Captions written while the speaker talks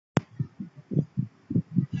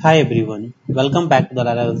Hi everyone, welcome back to the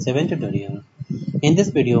Laravel 7 tutorial. In this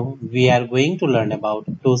video, we are going to learn about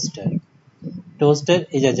Toastr. Toastr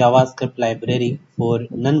is a JavaScript library for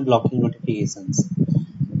non-blocking notifications.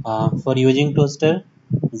 For using Toastr,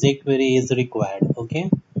 jQuery is required. Okay,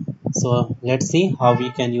 so let's see how we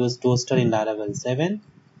can use Toastr in Laravel 7.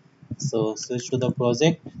 So switch to the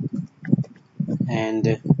project,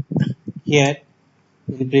 and here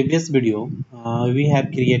in previous video, we have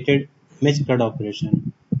created image CRUD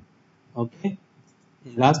operation. Okay.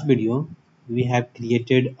 In last video, we have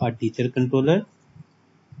created a teacher controller,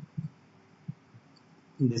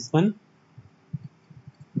 this one,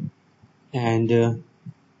 and in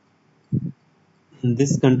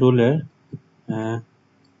this controller, uh,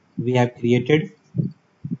 we have created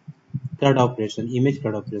CRUD operation, image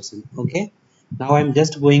CRUD operation. Okay. Now I'm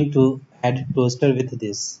just going to add Toastr with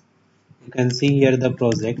this. You can see here the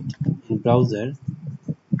project in browser.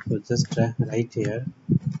 So just write here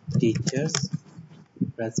teachers,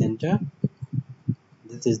 press enter.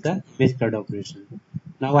 This is the image CRUD operation.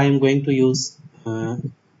 Now I am going to use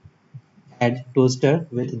add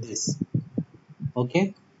Toastr with this.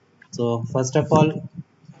 Okay. So first of all,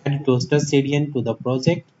 add Toastr CDN to the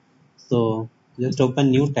project. So just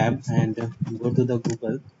open new tab and go to the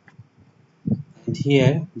Google, and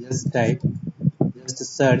here just type, just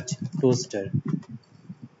search Toastr.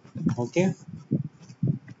 Okay.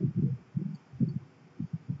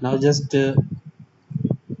 Now just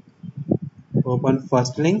open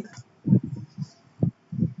first link.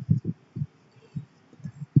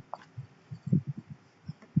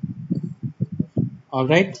 All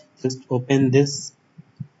right. Just open this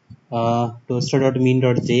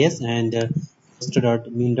toastr.mean.js and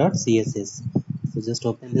toastr.mean.css. So just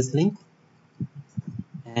open this link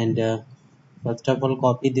and first of all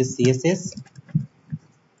copy this CSS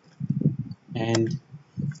and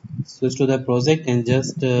switch to the project and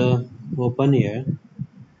just open here.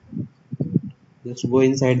 Just go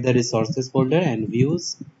inside the resources folder and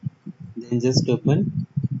views, then just open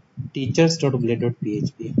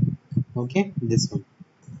teachers.blade.php. Okay, this one.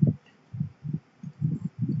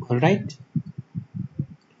 All right.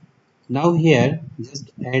 Now here just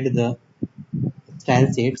add the style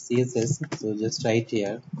set CSS. So just write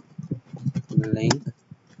here link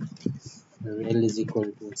rel is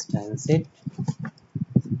equal to style set.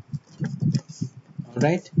 All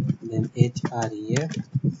right. Then href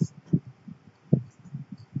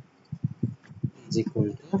is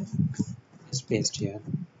equal to just paste here.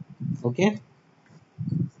 Okay.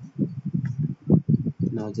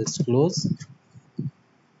 Now just close.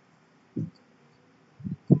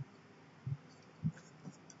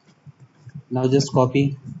 Now just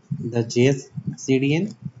copy the JS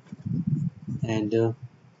CDN and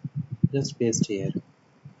just paste here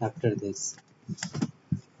after this.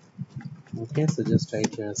 Okay, so just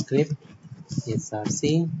write your script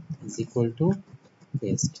src is equal to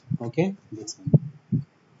paste. Okay, this one.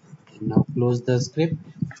 And now close the script.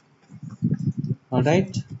 All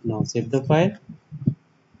right, now save the file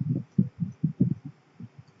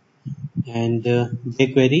and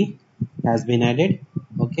jQuery has been added.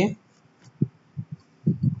 Okay,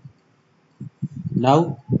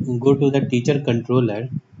 now go to the teacher controller.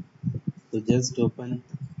 So just open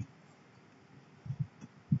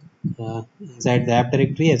inside the app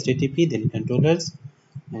directory http then controllers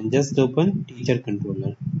and just open teacher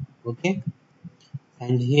controller. Okay,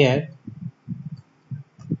 and here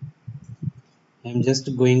I'm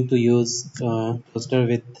just going to use Toastr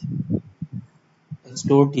with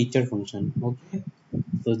store teacher function. Okay,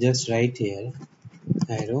 so just write here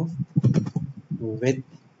arrow with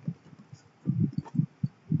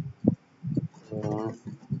uh,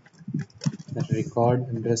 record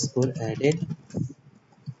underscore added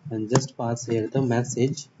and just pass here the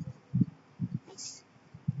message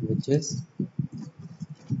which is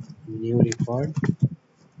new record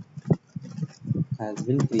has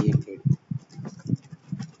been created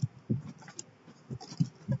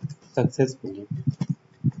successfully.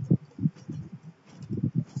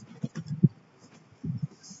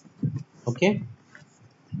 Okay,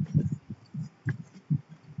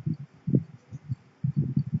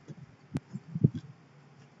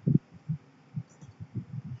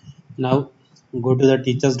 now go to the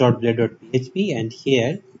teachers.blade.php and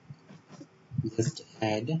here just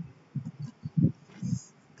add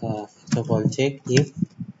first of all check if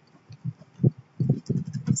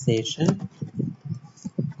session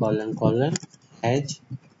colon has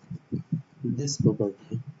this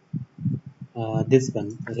property, this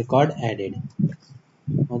one record added.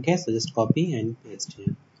 Okay, so just copy and paste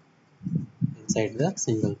here inside the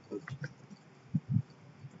single quote.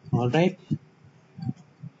 All right,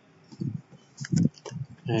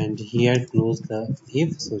 and here close the if,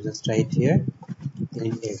 so just write here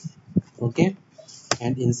in if. Okay,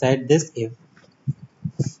 and inside this if,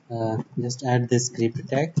 just add this script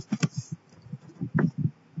tag.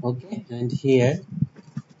 Okay, and here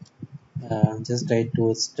just write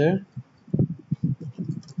toaster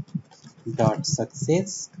dot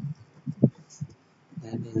success,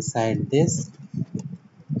 and inside this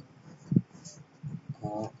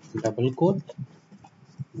double quote,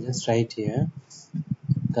 just write here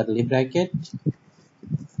curly bracket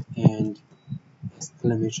and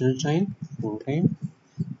exclamation sign 4 times,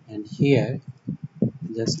 and here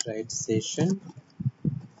just write session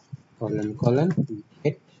colon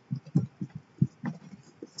get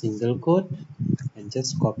single quote, and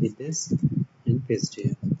just copy this and paste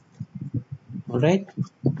here. Alright,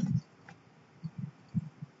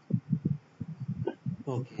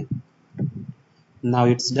 okay, now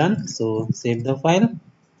it's done, so save the file.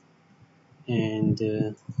 And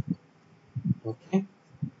okay,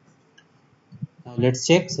 now let's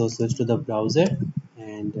check. So switch to the browser,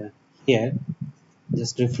 and here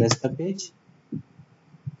just refresh the page.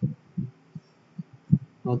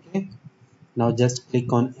 Okay, now just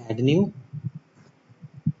click on add new.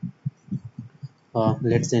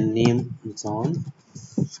 Let's say name John,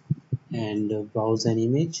 and browse an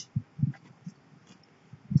image.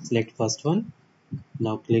 Select first one.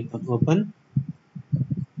 Now click on open.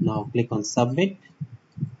 Now click on submit,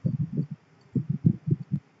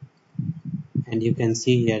 and you can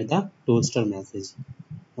see here the Toastr message.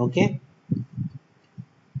 Okay,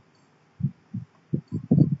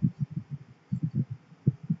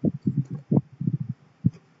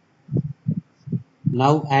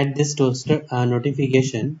 now add this Toastr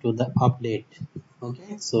notification to the update.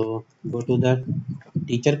 Okay, so go to the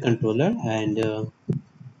teacher controller, and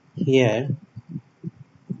here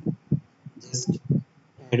just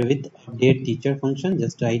add with update teacher function.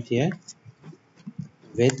 Just write here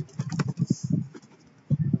with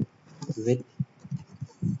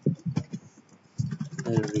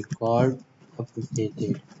record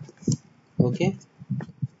updated. Okay,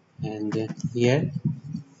 and here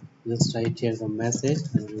just write here the message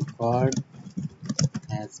record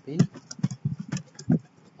has been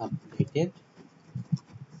updated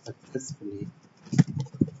successfully.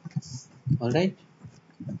 Alright,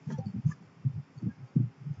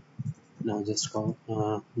 now just go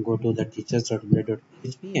to the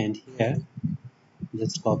teachers.blade.php, and here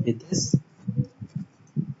just copy this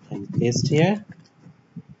and paste here,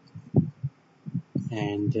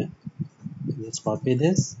 and just copy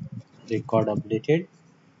this record updated,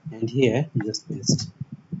 and here just paste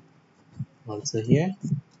also here.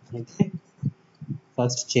 Okay,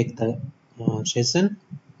 first check the session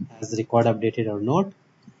has record updated or not.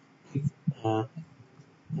 uh,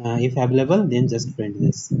 if available, then just print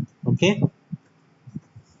this. Okay,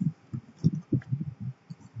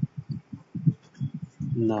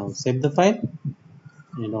 now save the file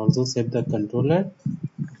and also save the controller.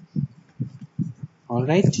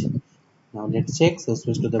 Alright, now let's check. So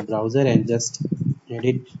switch to the browser and just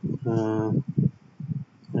edit.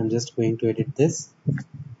 I'm just going to edit this.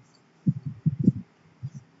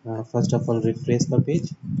 First of all, refresh the page.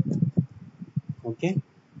 Okay,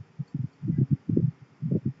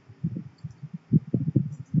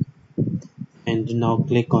 and now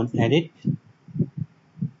click on edit.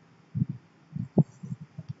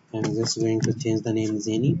 I'm just going to change the name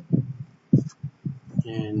Zeni,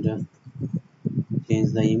 and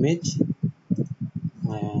change the image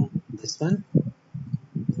this one.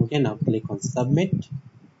 Okay, now click on submit.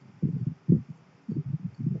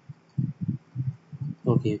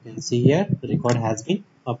 Okay, you can see here the record has been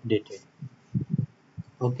updated.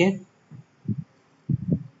 Okay,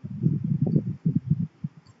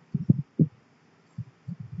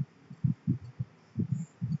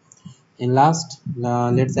 and last,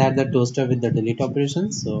 let's add the toaster with the delete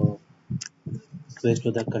operation. So switch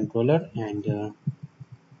to the controller and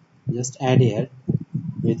just add here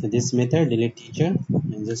with this method delete teacher,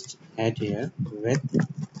 and just add here with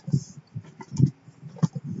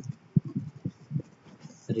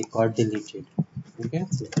record deleted. Okay,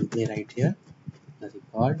 so simply write here the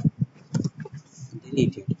record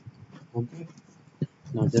deleted. Okay,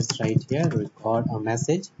 now just write here record a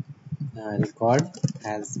message record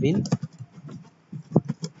has been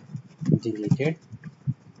deleted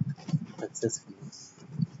successfully.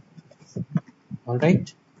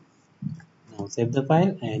 Alright, now save the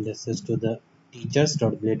file and switch to the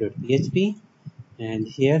teachers.blade.php, and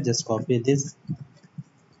here just copy this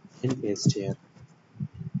and paste here.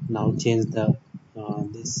 Now change the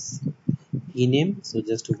this key name. So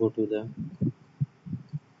just to go to the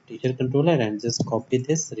teacher controller and just copy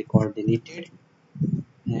this record deleted,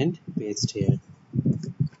 and paste here.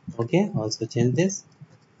 Okay, also change this.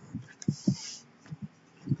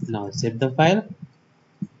 Now save the file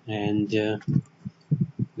and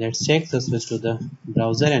let's check. So switch to the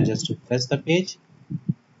browser and just refresh the page.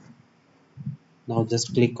 Now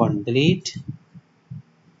just click on delete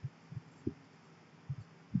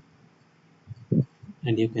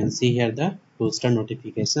and you can see here the Toastr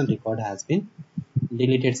notification record has been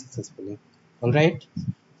deleted successfully. Alright,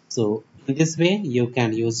 so in this way you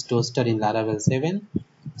can use Toastr in Laravel 7.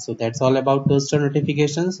 So that's all about Toastr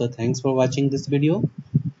notifications. So thanks for watching this video,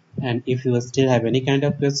 and if you still have any kind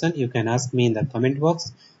of question you can ask me in the comment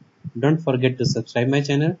box. Don't forget to subscribe my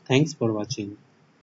channel. Thanks for watching.